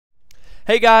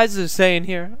Hey guys, this is Zane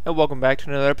here, and welcome back to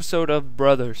another episode of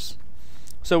Brothers.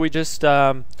 So we just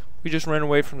ran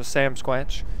away from the Sam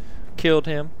Squanch, killed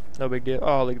him, no big deal.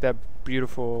 Oh, look at that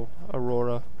beautiful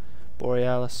Aurora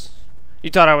Borealis.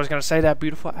 You thought I was gonna say that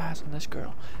beautiful ass on this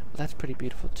girl? Well, that's pretty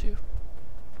beautiful too.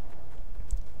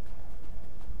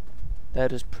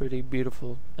 That is pretty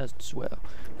beautiful as well.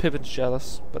 Pippin's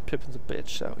jealous, but Pippin's a bitch,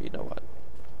 so you know what.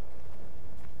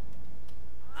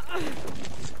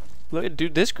 Look,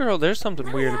 dude, this girl, there's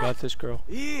something weird about this girl.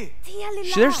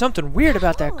 There's something weird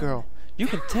about that girl. You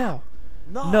can tell.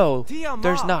 No,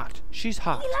 there's not. She's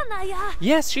hot.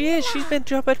 Yes, she is. She's been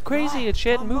jumping crazy and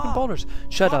shit and moving boulders.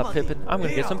 Shut up, Pippin. I'm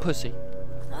gonna get some pussy.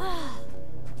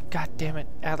 God damn it,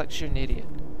 Alex, you're an idiot.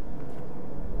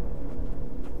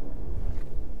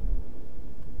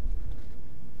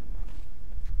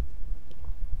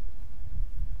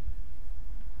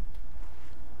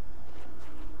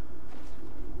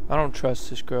 I don't trust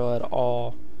this girl at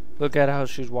all. Look at how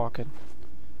she's walking.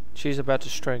 She's about to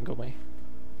strangle me.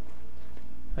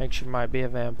 I think she might be a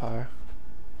vampire.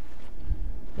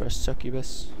 Or a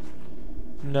succubus.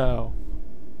 No.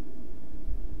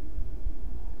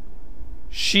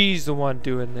 She's the one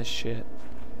doing this shit.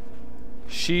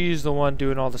 She's the one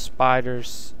doing all the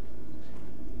spiders.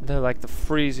 They're like the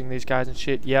freezing these guys and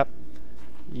shit. Yep.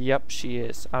 Yep, she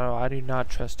is. I don't know. I do not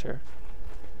trust her.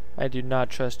 I do not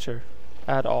trust her.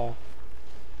 At all.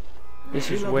 This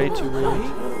is way too rude.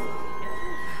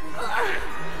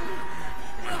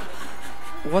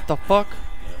 What the fuck?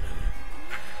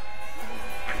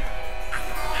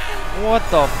 What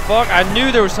the fuck? I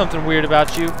knew there was something weird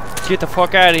about you. Get the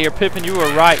fuck out of here, Pippin. You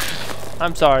were right.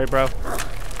 I'm sorry, bro.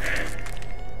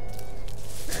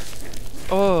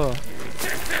 Oh.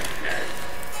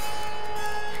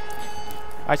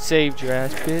 I saved your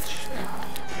ass, bitch.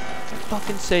 I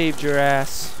fucking saved your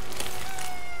ass.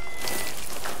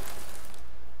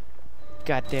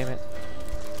 God damn it.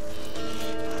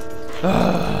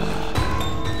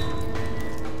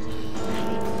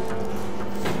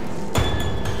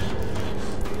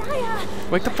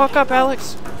 Wake the fuck up,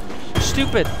 Alex. You're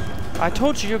stupid. I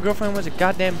told you your girlfriend was a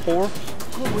goddamn whore.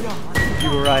 You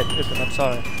were right, Pippin. I'm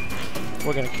sorry.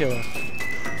 We're gonna kill her.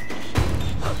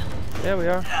 Yeah, we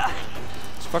are.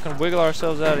 Let's fucking wiggle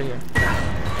ourselves out of here.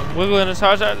 I'm wiggling as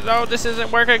hard as no, this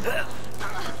isn't working.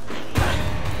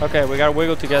 Okay, we gotta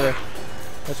wiggle together.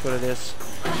 That's what it is.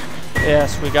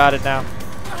 Yes, we got it now.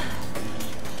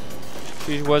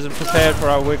 She wasn't prepared for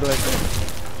our wiggling.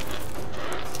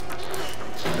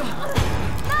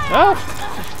 No!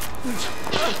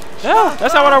 No,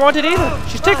 that's not what I wanted either.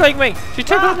 She's tickling me. She's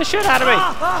tickling the shit out of me.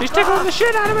 She's tickling the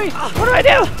shit out of me. What do I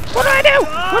do? What do I do?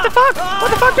 What the fuck?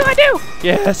 What the fuck do I do?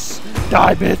 Yes!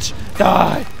 Die, bitch!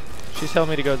 Die! She's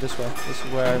telling me to go this way. This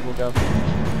is where I will go.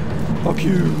 Fuck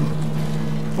you!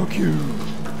 Fuck you!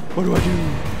 What do I do?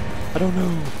 I don't know.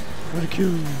 I'm gonna kill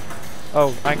you.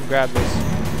 Oh, I can grab this.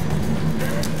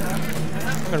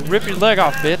 I'm gonna rip your leg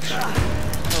off, bitch. I'm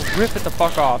gonna rip it the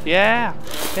fuck off. Yeah!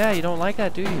 Yeah, you don't like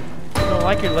that, do you? You don't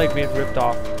like your leg being ripped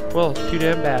off. Well, it's too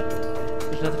damn bad.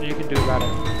 There's nothing you can do about it.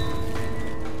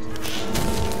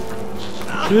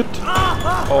 Shit!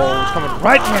 Oh, it's coming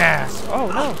right in your ass! Oh,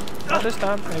 no. Not this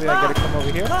time. Maybe I gotta come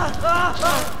over here.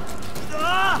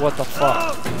 What the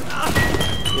fuck?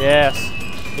 Yes.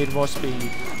 Need more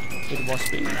speed. Need more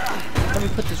speed. Let me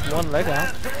put this one leg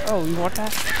out. Oh, you want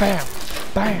that? Bam!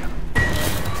 Bam!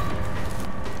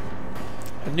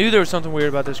 I knew there was something weird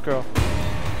about this girl.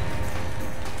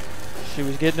 She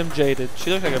was getting him jaded. She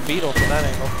looks like a beetle from that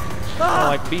angle. I don't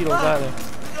like beetles either.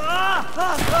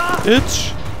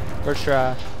 Bitch! First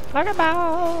try. Like a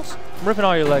mouse! I'm ripping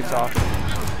all your legs off.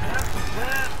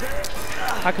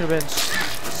 I could have been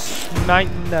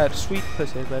smiting that sweet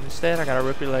pussy, but instead I gotta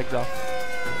rip your legs off.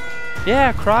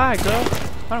 Yeah, cry, girl.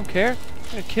 I don't care.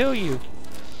 I'm gonna kill you.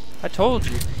 I told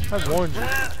you. I warned you.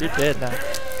 You're dead now.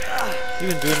 You've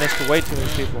been doing this to way too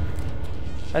many people.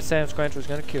 That Sam Squanch was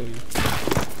gonna kill you.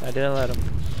 I didn't let him.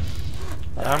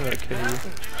 But I'm gonna kill you.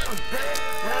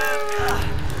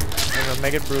 I'm gonna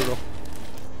make it brutal.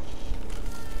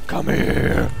 Come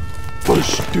here.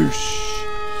 Push douche.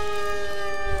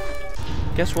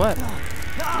 Guess what?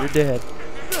 You're dead.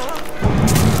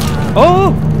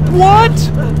 Oh! What?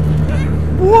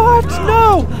 What?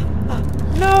 No!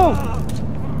 No!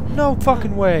 No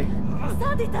fucking way.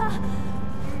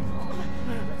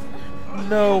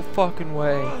 No fucking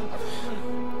way.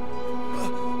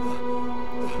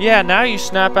 Yeah, now you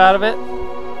snap out of it.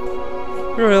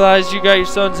 You realize you got your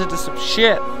sons into some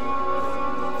shit.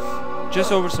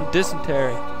 Just over some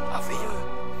dysentery.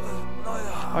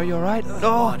 Are you alright?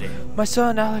 No! My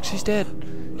son, Alex, he's dead.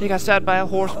 He got stabbed by a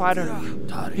horse rider.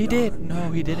 He did.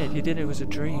 No, he didn't. He did. It was a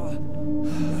dream.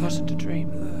 It wasn't a dream.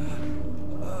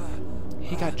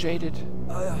 He got jaded.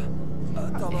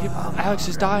 Alex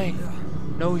is dying.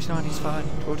 No, he's not. He's fine.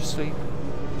 Go to sleep.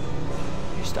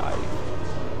 He's dying.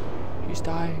 He's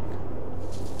dying.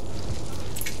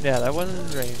 Yeah, that wasn't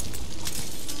a dream.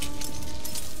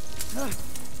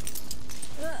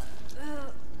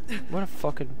 What a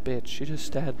fucking bitch. She just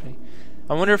stabbed me.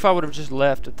 I wonder if I would have just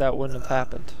left if that wouldn't have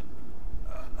happened.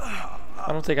 I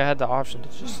don't think I had the option to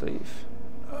just leave.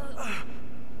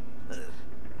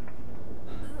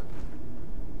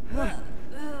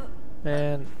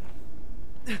 Man.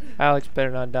 Alex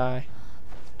better not die.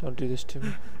 Don't do this to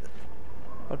me.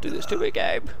 Don't do this to me,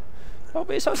 Gabe. Don't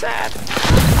be so sad.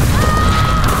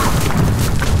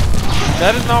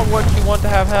 That is not what you want to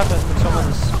have happen when someone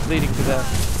is bleeding to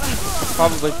death.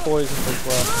 Probably poisoned as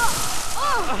well.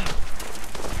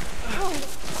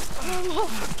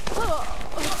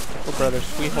 Oh,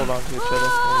 brothers, we hold on to each other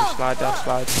when we slide down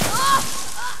slides.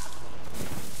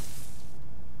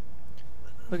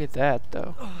 Look at that,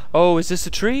 though. Oh, is this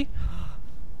a tree?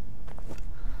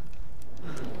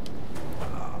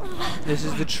 This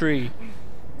is the tree.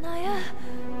 Naya?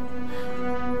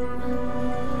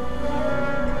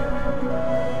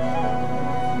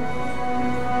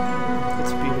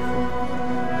 It's beautiful.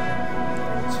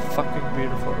 It's fucking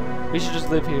beautiful. We should just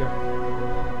live here.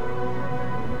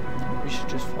 We should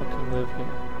just fucking live here.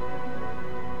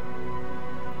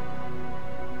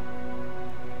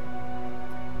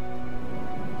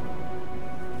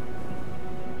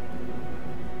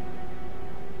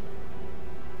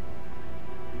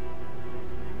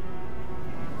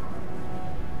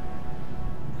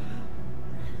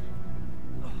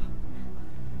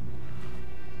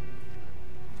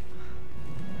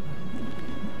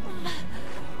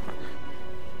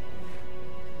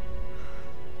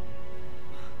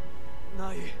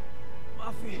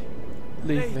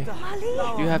 Leave me.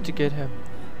 You have to get him.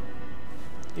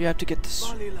 You have to get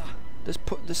this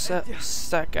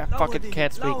sack. I fucking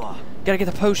can't speak. Gotta get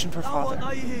the potion for father.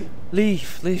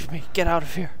 Leave me. Get out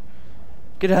of here.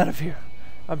 Get out of here.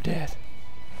 I'm dead.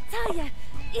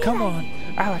 Come on,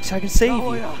 Alex, I can save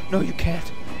you. No, you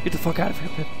can't. Get the fuck out of here,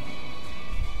 Pip.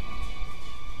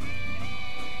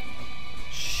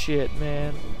 Shit,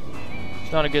 man.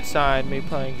 It's not a good sign, me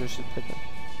playing versus Pippin.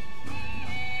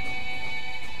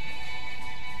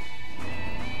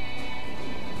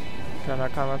 Can I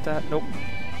not climb up that? Nope.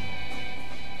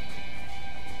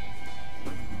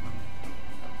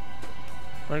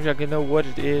 I don't exactly know what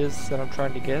it is that I'm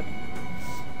trying to get.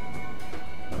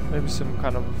 Maybe some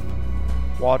kind of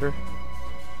water.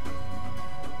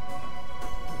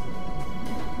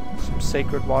 Some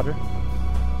sacred water.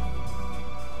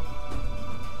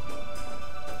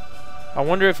 I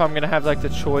wonder if I'm gonna have like the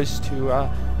choice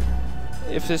to,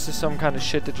 if this is some kind of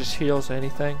shit that just heals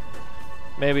anything.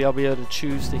 Maybe I'll be able to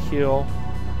choose to heal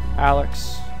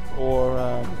Alex or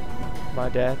my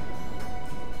dad.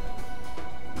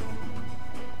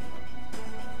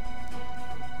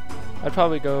 I'd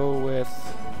probably go with...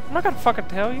 I'm not gonna fucking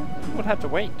tell you. You will have to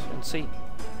wait and see.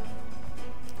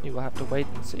 You will have to wait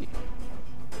and see.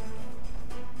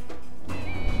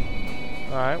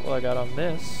 Alright, well I got on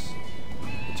this.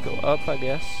 Let's go up, I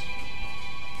guess.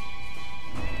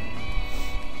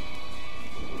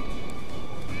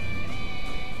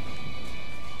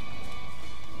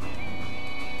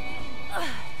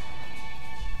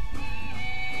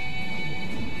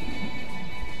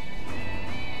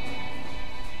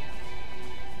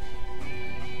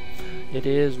 It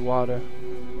is water.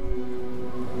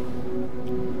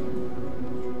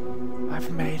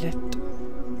 I've made it.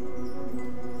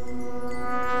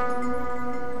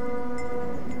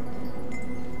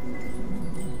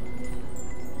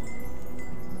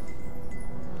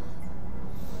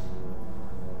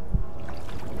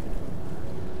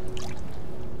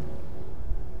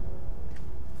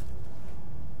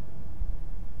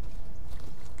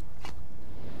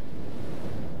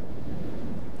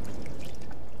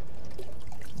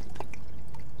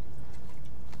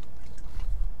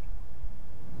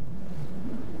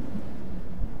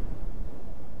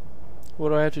 What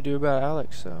do I have to do about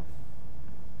Alex, though?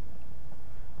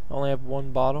 I only have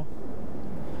one bottle.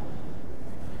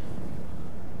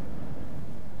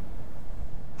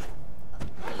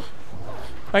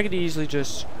 I could easily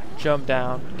just jump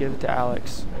down, give it to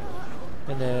Alex,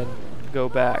 and then go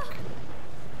back,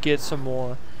 get some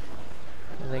more,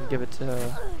 and then give it to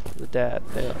the dad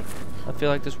there. I feel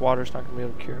like this water's not going to be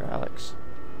able to cure Alex.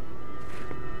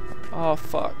 Oh,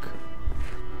 fuck.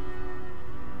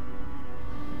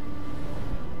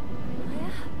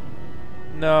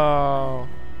 No.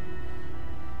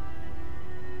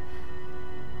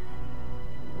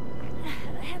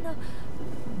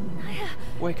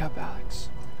 Wake up, Alex.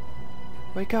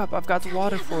 Wake up. I've got the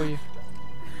water for you.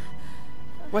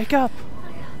 Wake up.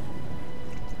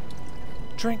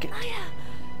 Drink it.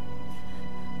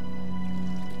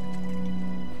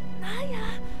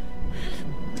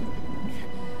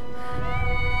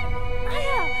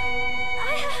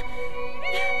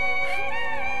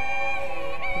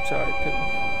 I'm sorry, Pippin.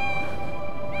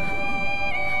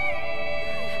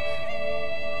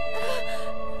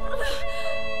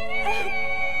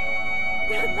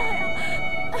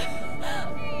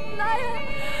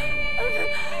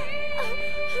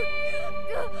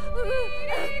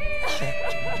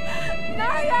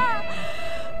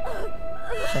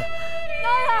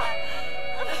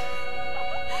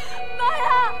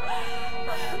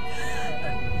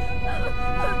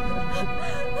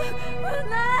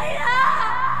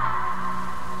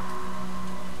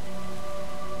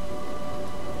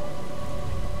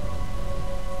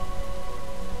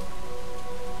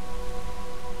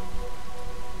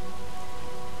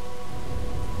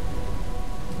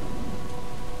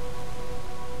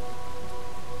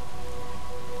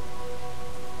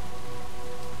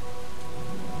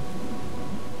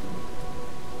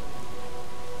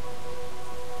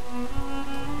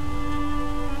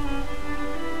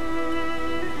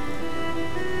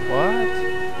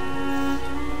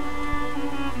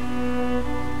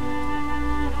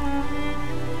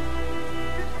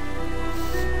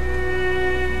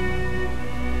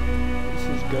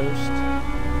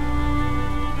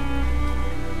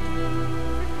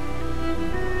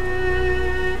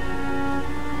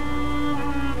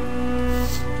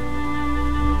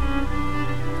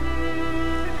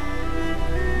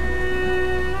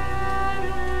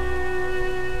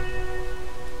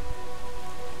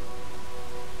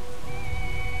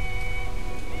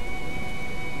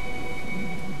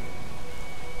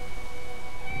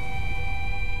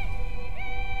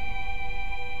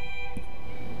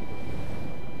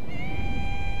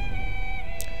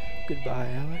 Goodbye,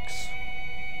 Alex.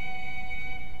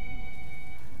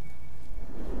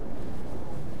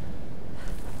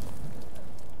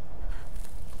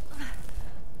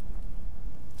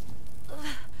 I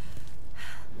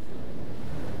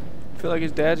feel like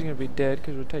his dad's gonna be dead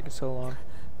because we're taking so long.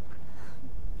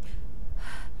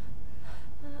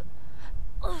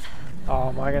 Oh,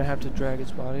 am I gonna have to drag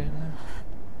his body in there?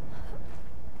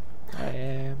 I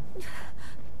am.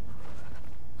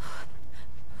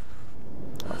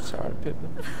 I'm sorry,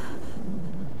 Pippin.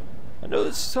 I know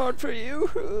this is hard for you.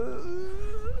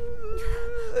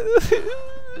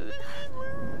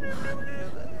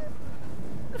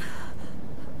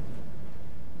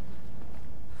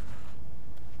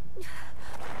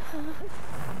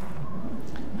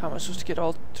 How am I supposed to get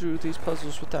all through these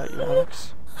puzzles without you,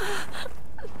 Alex?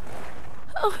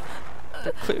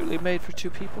 They're clearly made for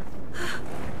two people.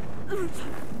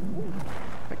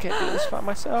 I can't do this by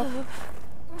myself.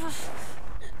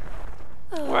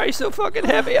 Why are you so fucking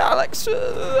heavy, Alex?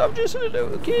 I'm just a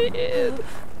little kid.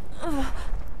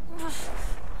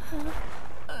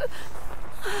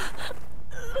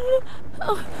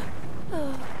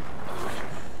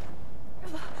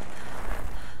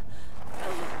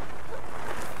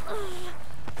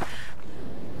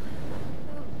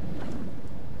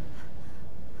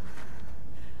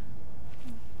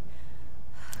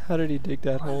 How did he dig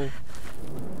that hole?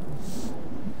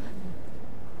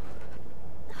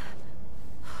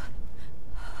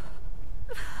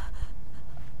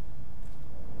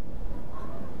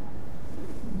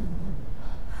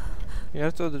 You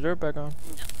gotta throw the dirt back on.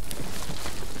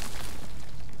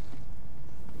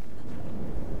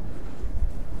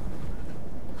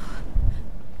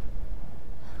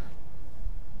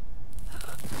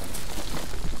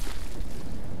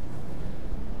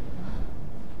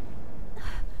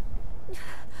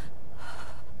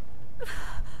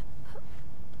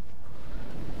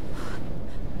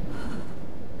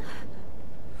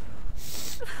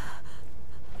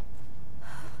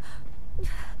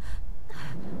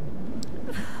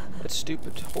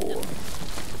 Stupid whore.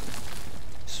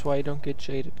 This is why you don't get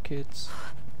jaded, kids.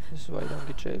 This is why you don't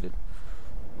get jaded.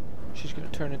 She's gonna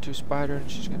turn into a spider and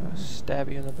she's gonna stab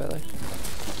you in the belly.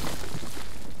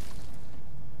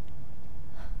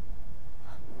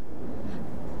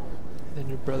 And then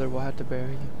your brother will have to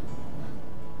bury you.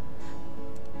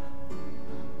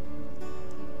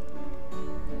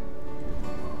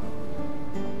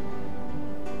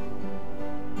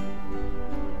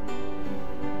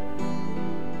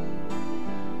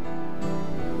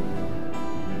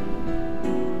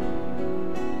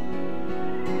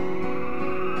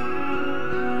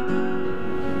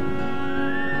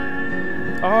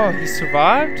 Oh, he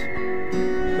survived?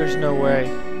 There's no way.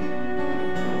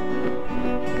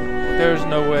 There's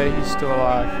no way he's still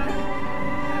alive.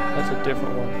 That's a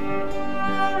different one.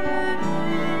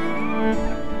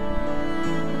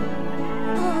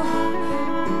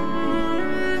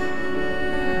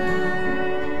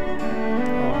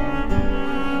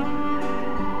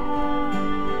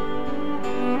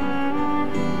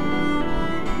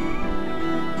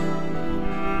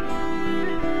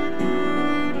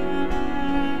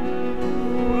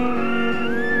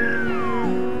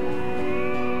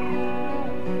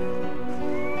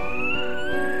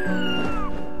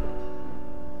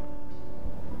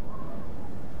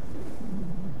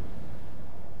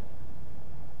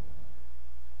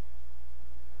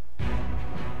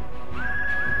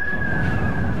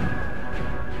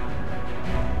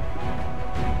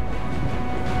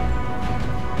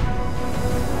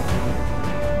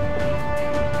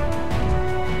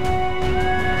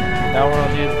 Now we're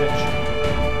on the adventure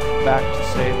back to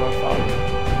save our father.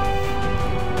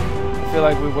 I feel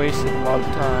like we wasted a lot of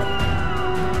time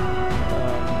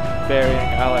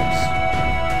burying Alex,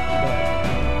 but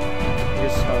I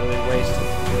guess it's not really wasted.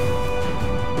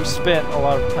 We spent a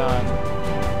lot of time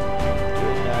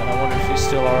doing that. I wonder if he's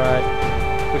still alright.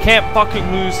 We can't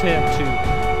fucking lose him too.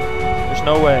 There's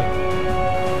no way.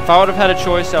 If I would have had a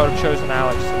choice, I would have chosen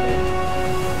Alex to live.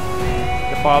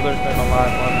 The father's been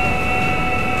alive longer.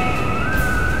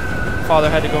 Father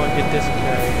had to go and get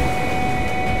dysentery.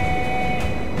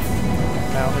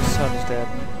 Now his son's dead.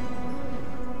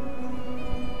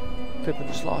 Pippin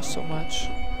just lost so much.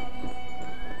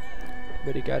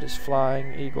 But he got his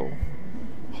flying eagle,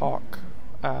 hawk,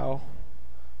 owl,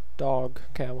 dog,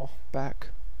 camel back.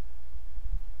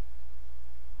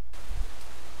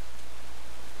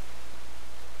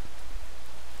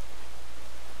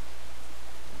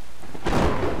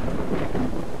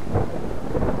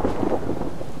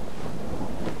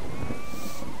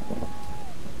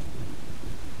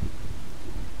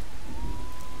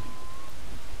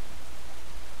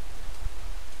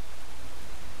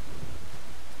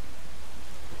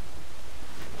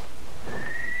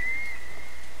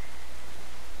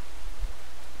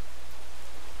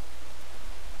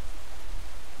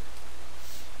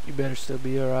 You better still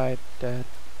be alright, Dad.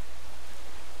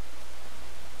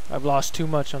 I've lost too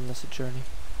much on this journey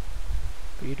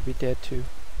for you to be dead too.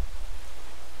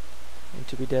 And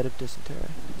to be dead of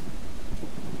dysentery.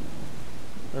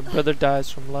 My brother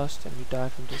dies from lust and you die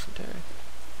from dysentery.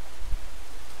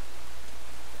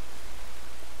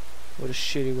 What a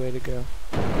shitty way to go.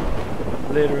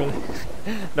 Literally.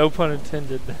 No pun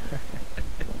intended there.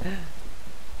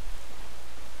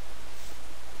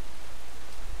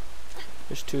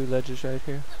 There's two ledges right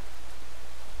here.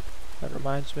 That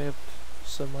reminds me of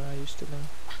someone I used to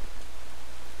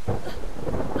know.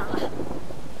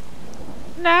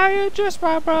 Now you're just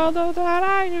my brother that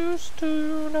I used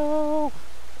to know.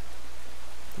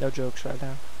 No jokes right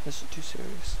now. This is too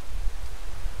serious.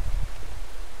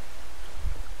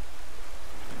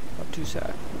 I'm too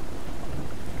sad.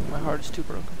 My heart is too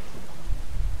broken.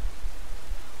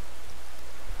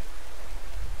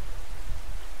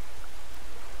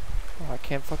 Oh, I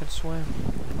can't fucking swim.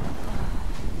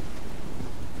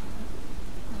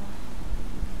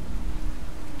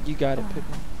 You got it,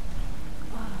 Pippin.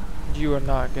 You are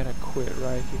not gonna quit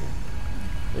right here.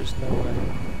 There's no way.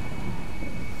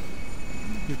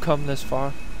 You've come this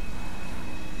far.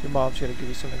 Your mom's gonna give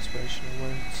you some inspirational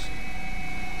words.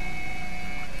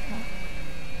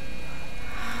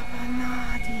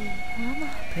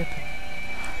 Pippin,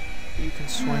 you can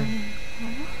swim.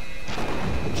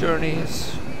 The journey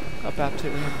is about to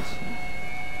end.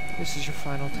 This is your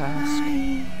final task.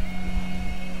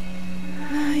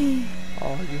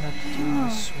 All you have to do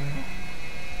is swim.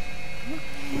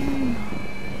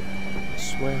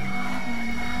 Swim.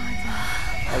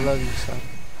 I love you, son.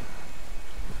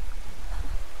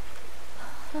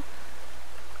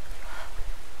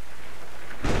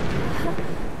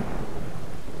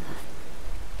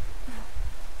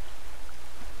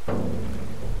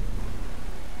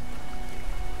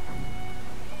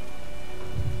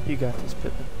 You got this,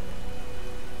 Pippin.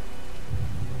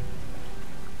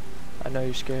 I know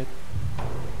you're scared.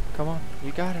 Come on,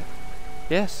 you got it.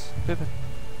 Yes, Pippin.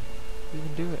 You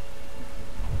can do it.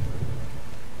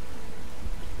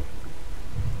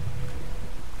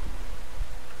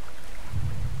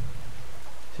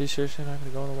 Is he seriously not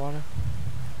gonna go in the water?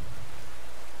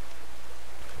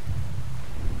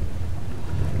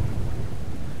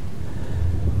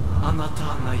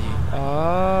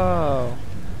 Oh.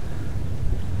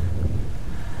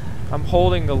 I'm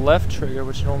holding the left trigger,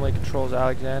 which normally controls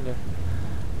Alexander.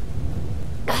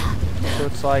 So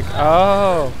it's like,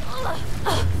 oh.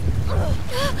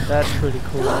 That's pretty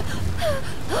cool.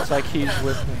 It's like he's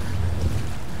with me.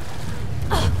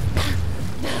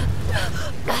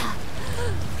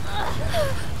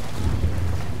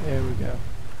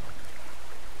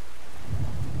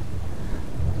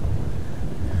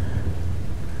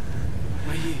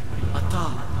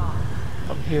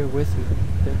 I'm here with you.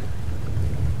 Pippin.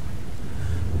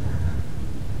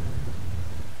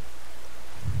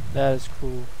 That is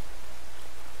cool.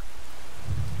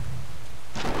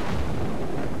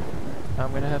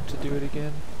 I'm gonna have to do it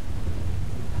again.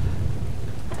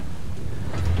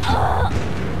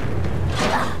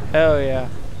 Hell yeah.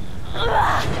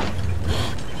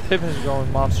 Pippin's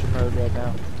going monster mode right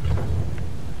now.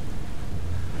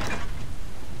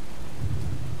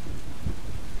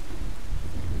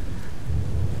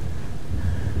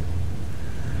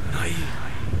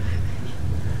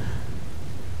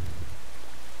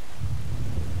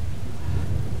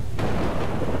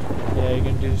 Yeah, you're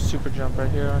gonna do a super jump right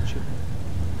here, aren't you?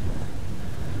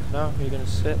 No, you're gonna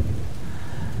sit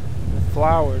in the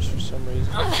flowers for some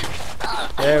reason.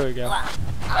 There we go.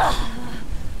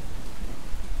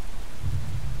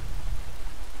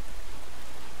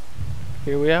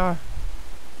 Here we are.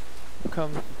 We've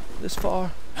come this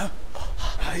far.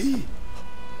 Hey.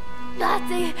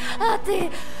 Ati,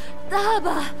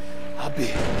 Daba.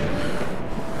 Abi.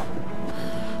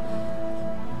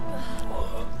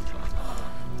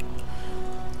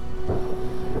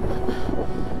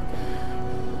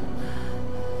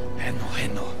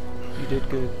 Heno. You did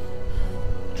good.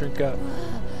 Drink up.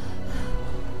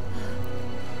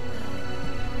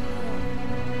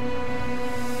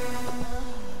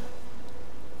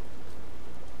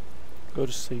 Go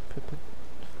to sleep, Pippin.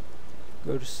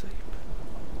 Go to sleep.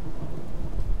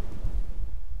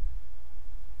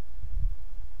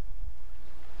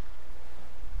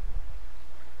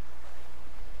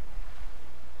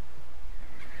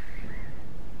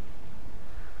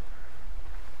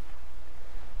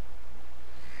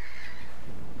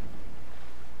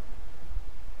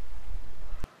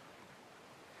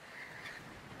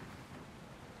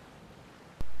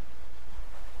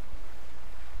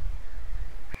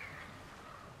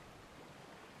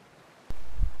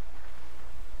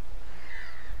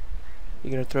 You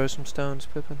gonna throw some stones,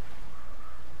 Pippin?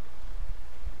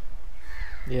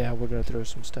 Yeah, we're gonna throw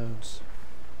some stones.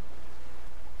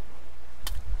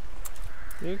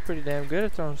 You're pretty damn good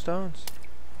at throwing stones.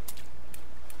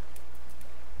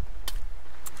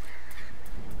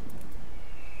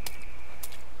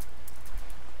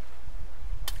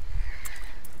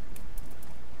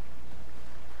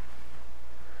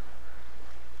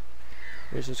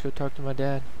 Let's just go talk to my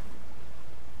dad.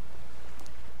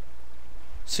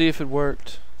 See if it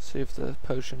worked. See if the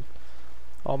potion,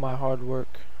 all my hard work,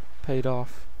 paid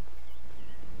off.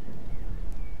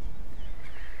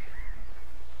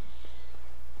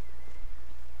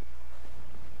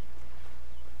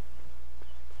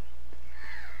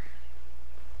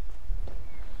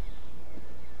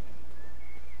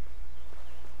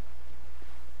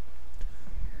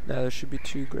 Now there should be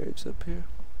 2 graves up here.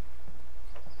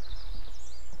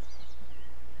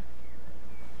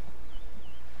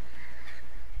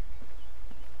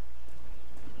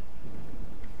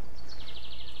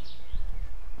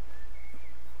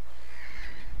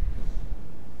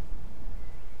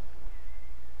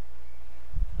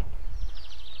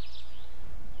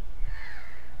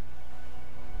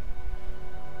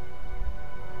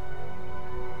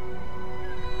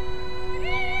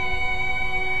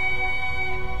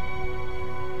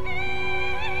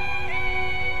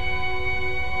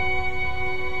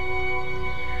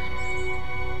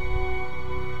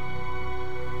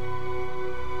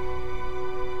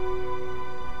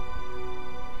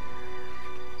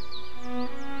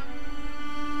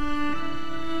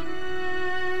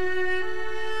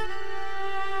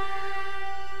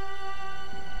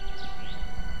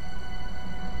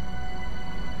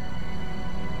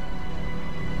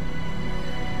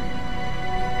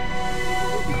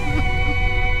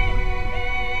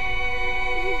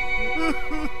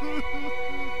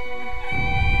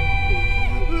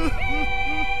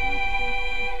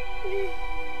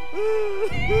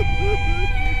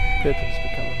 Pippin's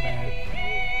becoming mad.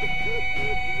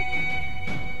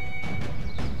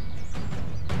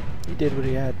 He did what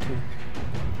he had to.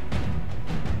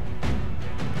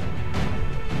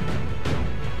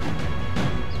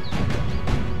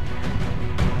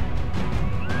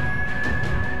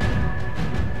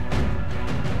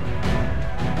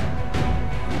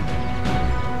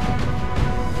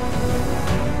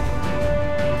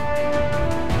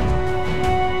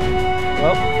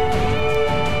 Well,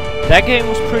 that game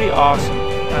was pretty awesome.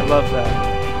 I love that.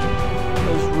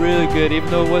 It was really good, even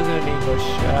though it wasn't in English.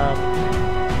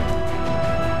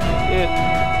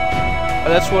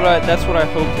 That's what I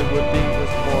hoped it would be, was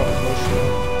a more emotional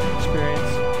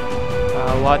experience.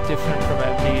 A lot different from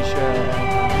Amnesia and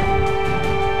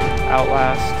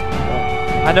Outlast.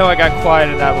 I know I got quiet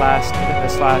in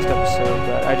this last episode,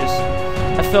 but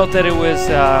I felt that it was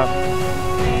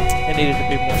It needed to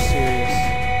be more serious.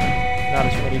 Not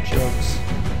as many jokes.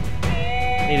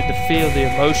 I needed to feel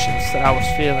the emotions that I was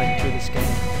feeling through this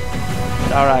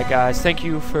game. Alright guys, thank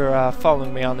you for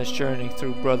following me on this journey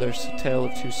through Brothers, A Tale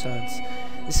of Two Sons.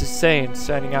 This is Sane,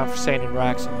 signing out for Sane and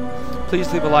Raxon.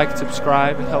 Please leave a like and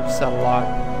subscribe, it helps us out a lot.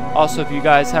 Also, if you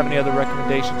guys have any other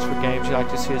recommendations for games you'd like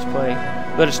to see us play,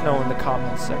 let us know in the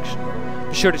comments section.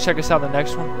 Be sure to check us out in the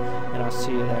next one, and I'll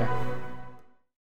see you there.